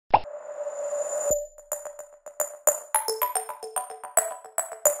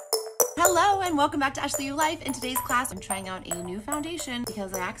Hello and welcome back to Ashley U Life. In today's class, I'm trying out a new foundation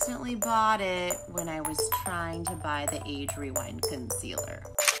because I accidentally bought it when I was trying to buy the Age Rewind concealer.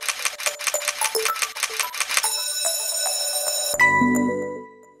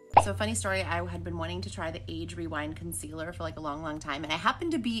 So funny story, I had been wanting to try the Age Rewind concealer for like a long time, and I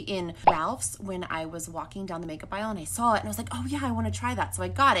happened to be in Ralph's when I was walking down the makeup aisle and I saw it and I was like, oh yeah, I want to try that. So I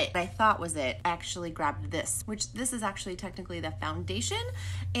got it. What I thought was it. I actually grabbed this, which this is actually technically the foundation,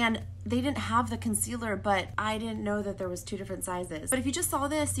 and they didn't have the concealer, but I didn't know that there was two different sizes. But if you just saw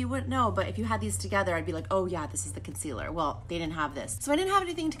this, you wouldn't know. But if you had these together, I'd be like, oh yeah, this is the concealer. Well, they didn't have this. So I didn't have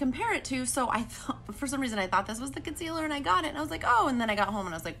anything to compare it to. So I thought, for some reason, I thought this was the concealer and I got it. And I was like, oh, and then I got home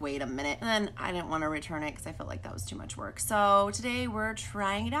and I was like, wait a minute. And then I didn't want to return it because I felt like that was too much work. So today we're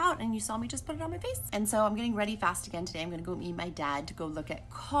trying it out and you saw me just put it on my face. And so I'm getting ready fast again today. I'm gonna go meet my dad to go look at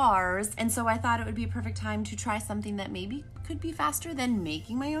cars. And so I thought it would be a perfect time to try something that maybe could be faster than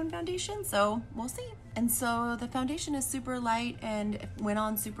making my own foundation. So we'll see. And so the foundation is super light and it went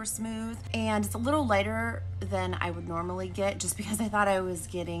on super smooth, and it's a little lighter than I would normally get just because I thought I was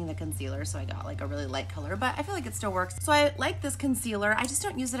getting the concealer, so I got like a really light color, but I feel like it still works. So I like this concealer. I just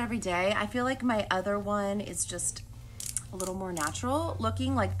don't use it every day. I feel like my other one is just a little more natural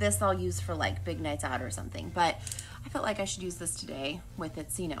looking. Like this I'll use for like big nights out or something, but I felt like I should use this today with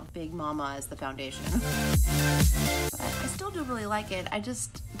its, you know, Big Mama as the foundation. But I still do really like it. I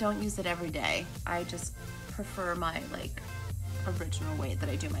just don't use it every day. I just prefer my like original way that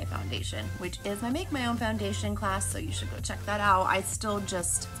I do my foundation, which is my Make My Own Foundation class, so you should go check that out.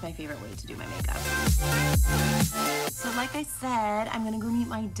 it's my favorite way to do my makeup. So like I said, I'm gonna go meet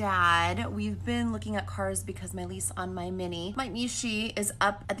my dad. We've been looking at cars because my lease on my Mini, my Nishi, is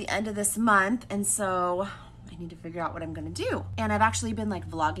up at the end of this month, and so I need to figure out what I'm gonna do. And I've actually been like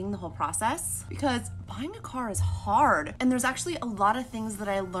vlogging the whole process because buying a car is hard. And there's actually a lot of things that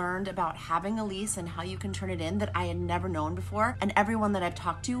I learned about having a lease and how you can turn it in that I had never known before. And everyone that I've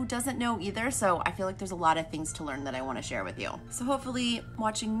talked to doesn't know either. So I feel like there's a lot of things to learn that I wanna share with you. So hopefully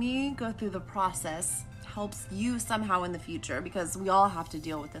watching me go through the process helps you somehow in the future, because we all have to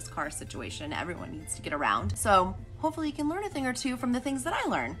deal with this car situation. Everyone needs to get around. So hopefully you can learn a thing or two from the things that I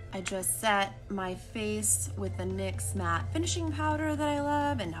learn. I just set my face with the NYX matte finishing powder that I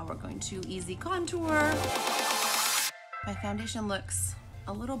love, and now we're going to easy contour. My foundation looks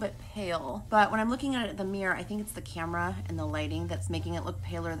a little bit pale, but when I'm looking at it in the mirror, I think it's the camera and the lighting that's making it look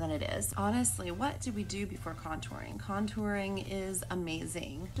paler than it is. Honestly, what do we do before contouring? Contouring is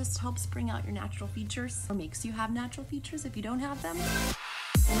amazing. Just helps bring out your natural features, or makes you have natural features if you don't have them.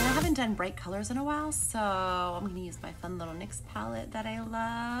 And I haven't done bright colors in a while, so I'm gonna use my fun little NYX palette that I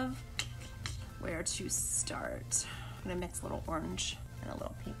love. Where to start? I'm gonna mix a little orange and a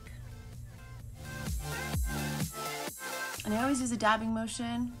little pink. And I always use a dabbing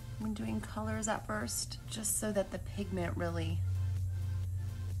motion when doing colors at first, just so that the pigment really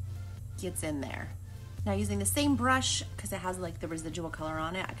gets in there. Now using the same brush, because it has like the residual color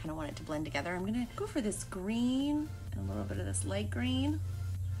on it, I kind of want it to blend together. I'm gonna go for this green and a little bit of this light green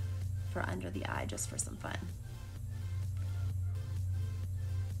for under the eye, just for some fun.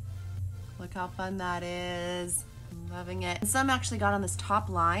 Look how fun that is. I'm loving it. And some actually got on this top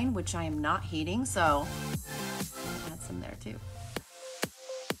line, which I am not hating, so add some there too.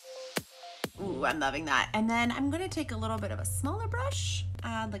 Ooh, I'm loving that. And then I'm gonna take a little bit of a smaller brush,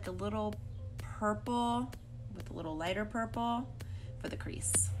 add like a little purple with a little lighter purple for the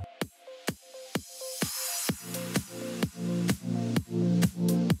crease.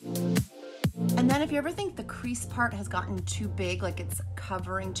 And then if you ever think the crease part has gotten too big, like it's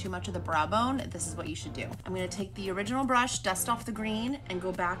covering too much of the brow bone, this is what you should do. I'm gonna take the original brush, dust off the green, and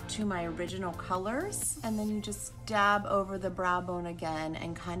go back to my original colors. And then you just dab over the brow bone again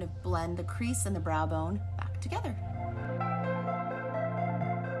and kind of blend the crease and the brow bone back together.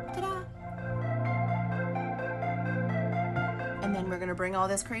 Ta-da! And then we're gonna bring all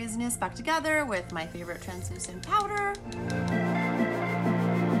this craziness back together with my favorite translucent powder.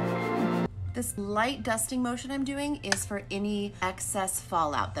 This light dusting motion I'm doing is for any excess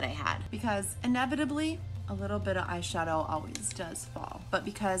fallout that I had, because inevitably a little bit of eyeshadow always does fall. But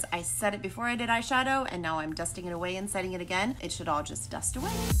because I set it before I did eyeshadow and now I'm dusting it away and setting it again, it should all just dust away.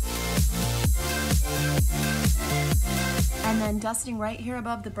 And then dusting right here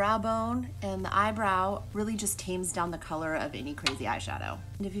above the brow bone and the eyebrow really just tames down the color of any crazy eyeshadow.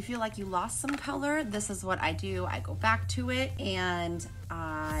 And if you feel like you lost some color, this is what I do. I go back to it and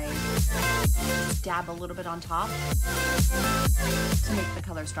I dab a little bit on top to make the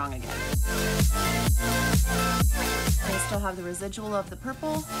color strong again. I still have the residual of the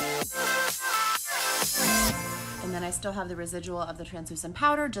purple. And then I still have the residual of the translucent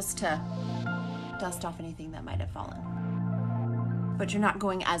powder just to dust off anything that might have fallen. But you're not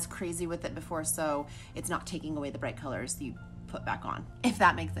going as crazy with it before, so it's not taking away the bright colors you put back on, if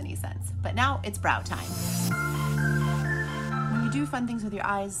that makes any sense. But now it's brow time. When you do fun things with your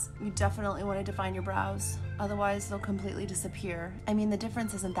eyes, you definitely want to define your brows. Otherwise, they'll completely disappear. I mean, the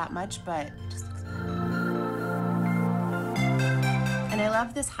difference isn't that much, but it just looks bad. And I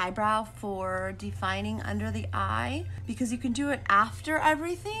love this highbrow for defining under the eye because you can do it after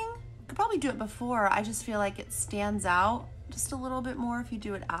everything. You could probably do it before. I just feel like it stands out just a little bit more if you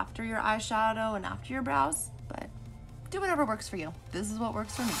do it after your eyeshadow and after your brows, but do whatever works for you. This is what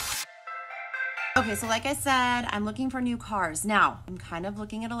works for me. Okay, so like I said, I'm looking for new cars. Now, I'm kind of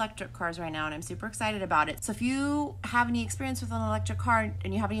looking at electric cars right now and I'm super excited about it. So if you have any experience with an electric car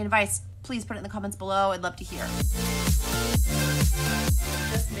and you have any advice, please put it in the comments below. I'd love to hear.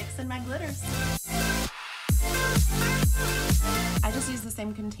 Just mixing my glitters. I just use the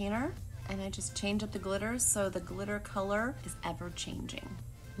same container and I just change up the glitters so the glitter color is ever changing.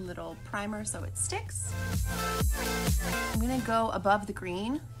 Little primer so it sticks. I'm gonna go above the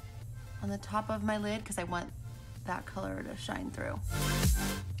green on the top of my lid because I want that color to shine through.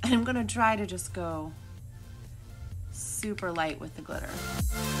 And I'm gonna try to just go super light with the glitter.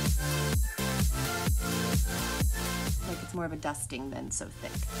 Like it's more of a dusting than so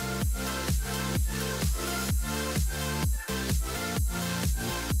thick.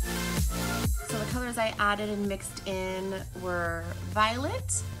 So the colors I added and mixed in were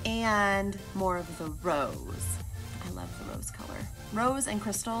violet and more of the rose. I love the rose color. Rose and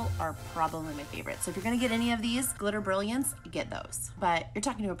crystal are probably my favorite. So if you're gonna get any of these glitter brilliance, get those. But you're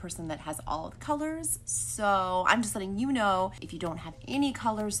talking to a person that has all of the colors, so I'm just letting you know if you don't have any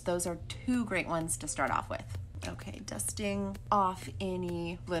colors, those are two great ones to start off with. Okay, dusting off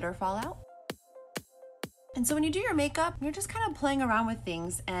any glitter fallout. And so when you do your makeup, you're just kind of playing around with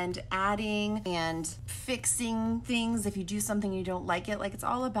things and adding and fixing things if you do something you don't like it. Like it's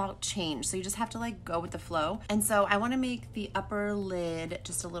all about change. So you just have to like go with the flow. And so I want to make the upper lid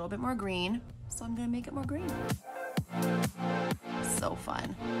just a little bit more green. So I'm going to make it more green. So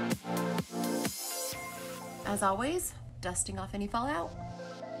fun. As always, dusting off any fallout.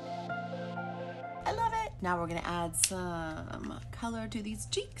 I love it. Now we're gonna add some color to these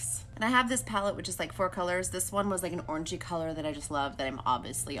cheeks. And I have this palette which is like 4 colors. This one was like an orangey color that I just love that I'm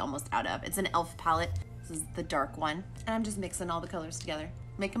obviously almost out of. It's an e.l.f. palette. This is the dark one. And I'm just mixing all the colors together,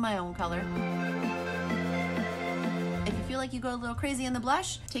 making my own color. If you feel like you go a little crazy in the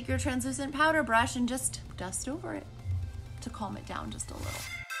blush, take your translucent powder brush and just dust over it to calm it down just a little.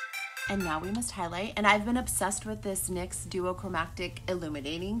 And now we must highlight, and I've been obsessed with this NYX Duochromatic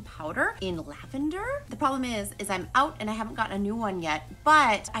Illuminating Powder in Lavender. The problem is I'm out and I haven't gotten a new one yet,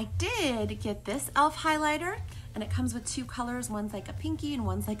 but I did get this e.l.f. highlighter, and it comes with 2 colors. One's like a pinky and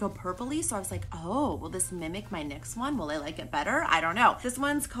one's like a purpley. So I was like, oh, will this mimic my NYX one? Will I like it better? I don't know. This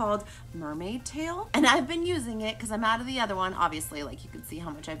one's called Mermaid Tail, and I've been using it because I'm out of the other one, obviously, like you can see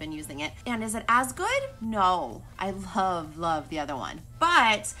how much I've been using it. And is it as good? No, I love the other one,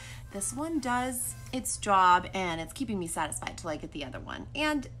 but this one does its job and it's keeping me satisfied till I get the other one.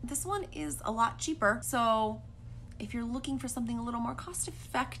 And this one is a lot cheaper. So if you're looking for something a little more cost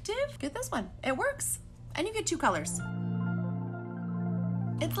effective, get this one. It works. And you get 2 colors.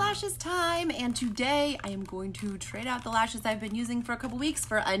 It's lashes time, and today I am going to trade out the lashes I've been using for a couple weeks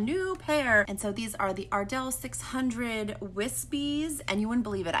for a new pair. And so these are the Ardell 600 Wispies, and you wouldn't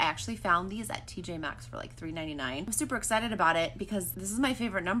believe it, I actually found these at TJ Maxx for like $3.99. I'm super excited about it because this is my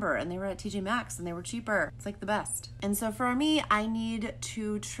favorite number, and they were at TJ Maxx and they were cheaper. It's like the best. And so for me, I need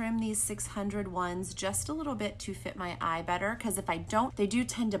to trim these 600 ones just a little bit to fit my eye better, because if I don't, they do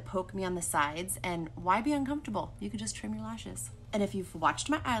tend to poke me on the sides, and why be uncomfortable? You could just trim your lashes. And if you've watched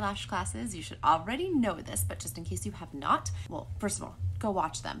my eyelash classes, you should already know this, but just in case you have not, well, first of all, go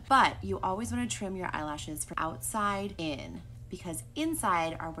watch them. But you always want to trim your eyelashes from outside in, because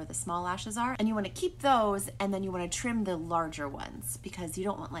inside are where the small lashes are, and you want to keep those, and then you want to trim the larger ones, because you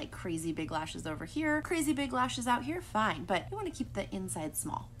don't want like crazy big lashes over here, crazy big lashes out here, fine, but you want to keep the inside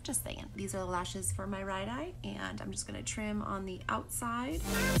small, just saying. These are the lashes for my right eye, and I'm just going to trim on the outside,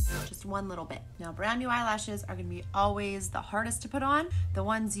 just one little bit. Now, brand new eyelashes are going to be always the hardest to put on. The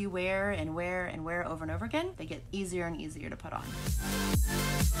ones you wear and wear and wear over and over again, they get easier and easier to put on.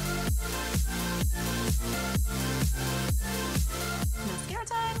 Mascara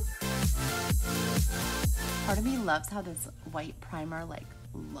time! Part of me loves how this white primer like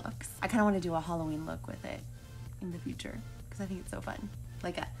looks. I kind of want to do a Halloween look with it in the future because I think it's so fun.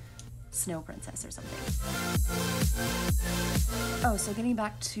 Like a snow princess or something. Oh, so getting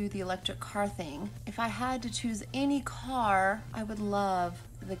back to the electric car thing, if I had to choose any car, I would love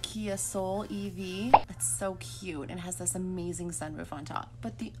the Kia Soul EV. It's so cute and has this amazing sunroof on top.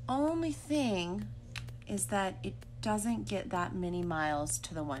 But the only thing is that it doesn't get that many miles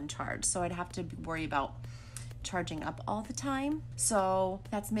to the one charge. So I'd have to worry about charging up all the time. So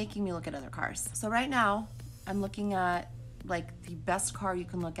that's making me look at other cars. So right now I'm looking at like the best car you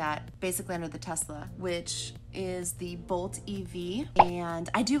can look at basically under the Tesla, which is the Bolt EV, and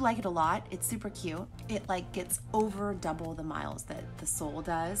I do like it a lot. It's super cute. It like gets over double the miles that the Soul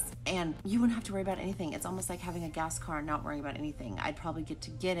does, and you wouldn't have to worry about anything. It's almost like having a gas car and not worrying about anything. I'd probably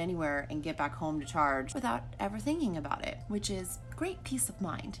get anywhere and get back home to charge without ever thinking about it, which is great peace of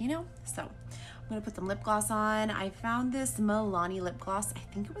mind, you know? So I'm gonna put some lip gloss on. I found this Milani lip gloss. I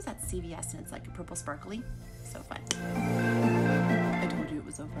think it was at CVS, and it's like a purple sparkly. So fun. I told you it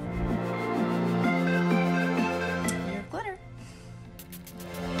was so fun. Your glitter.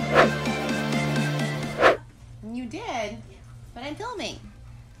 You did, but I'm filming.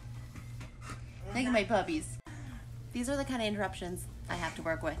 Look at my puppies. These are the kind of interruptions I have to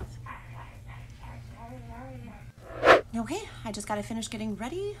work with. Okay, I just gotta finish getting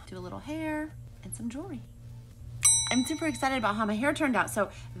ready, do a little hair and some jewelry. I'm super excited about how my hair turned out. So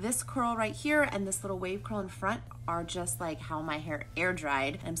this curl right here and this little wave curl in front are just like how my hair air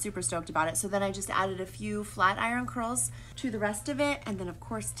dried. I'm super stoked about it. So then I just added a few flat iron curls to the rest of it, and then of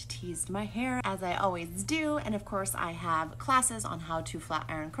course teased my hair as I always do. And of course I have classes on how to flat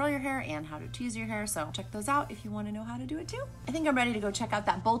iron curl your hair and how to tease your hair, so check those out if you want to know how to do it too. I think I'm ready to go check out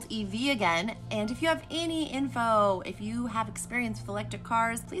that Bolt EV again. And if you have any info, if you have experience with electric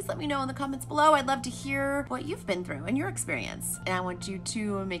cars, please let me know in the comments below. I'd love to hear what you've been through and your experience. And I want you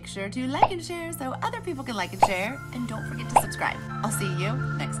to make sure to like and share so other people can like and share. And don't forget to subscribe. I'll see you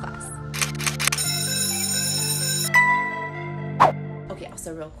next class. Okay,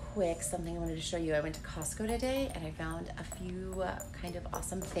 also real quick, something I wanted to show you. I went to Costco today and I found a few kind of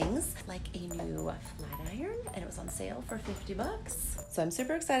awesome things, like a new flat iron, and it was on sale for 50 bucks. So I'm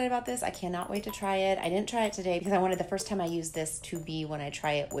super excited about this. I cannot wait to try it. I didn't try it today because I wanted the first time I use this to be when I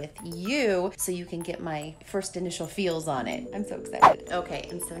try it with you, so you can get my first initial feels on it. I'm so excited. Okay,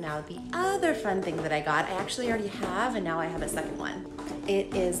 and so now the other fun thing that I got, I actually already have, and now I have a second one.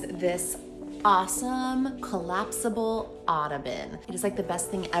 It is this awesome collapsible ottoman. It is like the best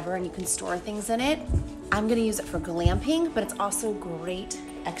thing ever, and you can store things in it. I'm gonna use it for glamping, but it's also great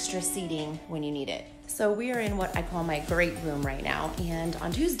extra seating when you need it. So we are in what I call my great room right now, and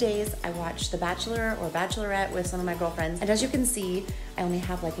on Tuesdays I watch The Bachelor or Bachelorette with some of my girlfriends, and as you can see I only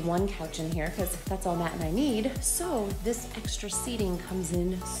have like one couch in here because that's all Matt and I need, so this extra seating comes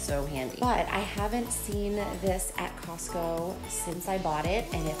in so handy. But I haven't seen this at Costco since I bought it,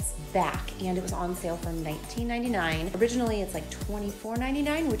 and it's back, and it was on sale for $19.99. Originally it's like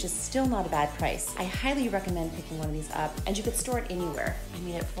 $24.99, which is still not a bad price. I highly recommend picking one of these up, and you could store it anywhere. I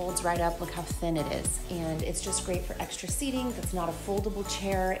mean, it folds right up. Look how thin it is. And it's just great for extra seating. That's not a foldable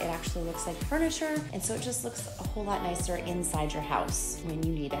chair. It actually looks like furniture. And so it just looks a whole lot nicer inside your house when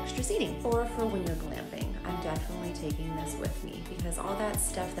you need extra seating, or for when you're glamping. I'm definitely taking this with me because all that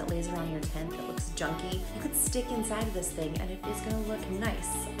stuff that lays around your tent that looks junky, you could stick inside of this thing and it is gonna look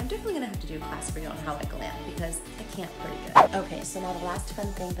nice. I'm definitely gonna have to do a class for you on how I glamp because I can't pretty good. Okay, so now the last fun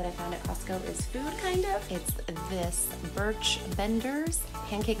thing that I found at Costco is food, kind of. It's this Birch Bender's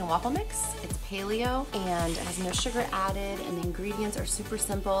pancake and waffle mix. It's paleo and it has no sugar added, and the ingredients are super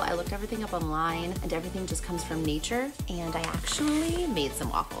simple. I looked everything up online and everything just comes from nature, and I actually made some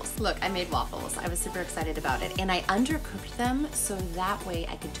waffles. Look, I made waffles. I was super excited about it, and I undercooked them so that way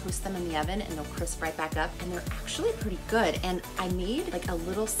I could toast them in the oven and they'll crisp right back up, and they're actually pretty good. And I made like a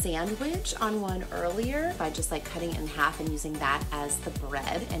little sandwich on one earlier by just like cutting it in half and using that as the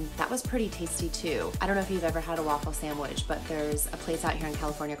bread, and that was pretty tasty too. I don't know if you've ever had a waffle sandwich, but there's a place out here in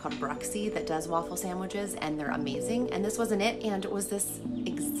California called Bruxy that does waffle sandwiches, and they're amazing. And this wasn't it. And was this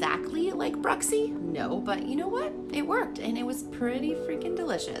exactly like Bruxy? No, but you know what? It worked, and it was pretty freaking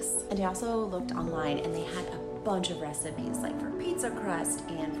delicious. And I also looked online and they had a bunch of recipes, like for pizza crust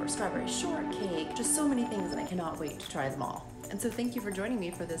and for strawberry shortcake, just so many things, and I cannot wait to try them all. And so thank you for joining me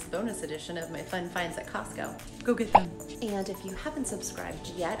for this bonus edition of my fun finds at Costco. Go get them. And if you haven't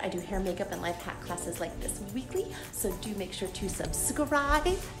subscribed yet, I do hair, makeup, and life hack classes like this weekly, so do make sure to subscribe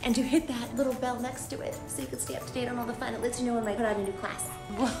and to hit that little bell next to it so you can stay up to date on all the fun. It lets you know when I put out a new class.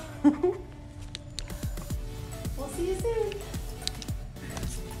 We'll see you soon.